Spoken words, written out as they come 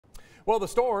Well, the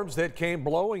storms that came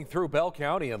blowing through Bell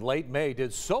County in late May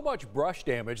did so much brush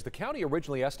damage, the county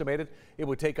originally estimated it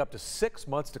would take up to 6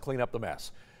 months to clean up the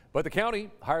mess. But the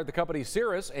county hired the company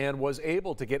Cirrus and was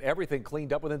able to get everything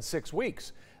cleaned up within 6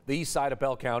 weeks. The east side of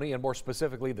Bell County, and more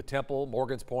specifically the Temple,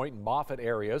 Morgan's Point, and Moffett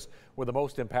areas, were the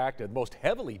most impacted. Most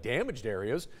heavily damaged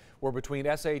areas were between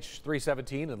SH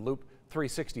 317 and Loop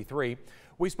 363.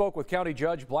 We spoke with County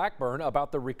Judge Blackburn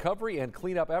about the recovery and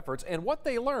cleanup efforts and what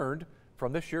they learned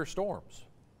from this year's storms.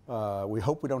 We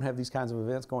hope we don't have these kinds of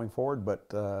events going forward,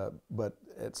 but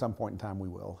at some point in time we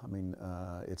will. I mean,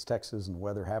 it's Texas and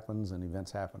weather happens and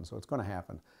events happen, so it's going to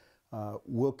happen.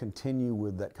 We'll continue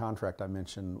with that contract I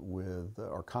mentioned with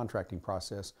our contracting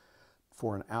process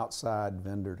for an outside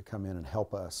vendor to come in and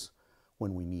help us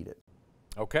when we need it.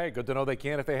 Okay, good to know they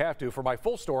can if they have to. For my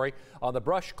full story on the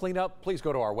brush cleanup, please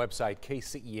go to our website,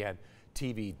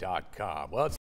 kcentv.com. Well,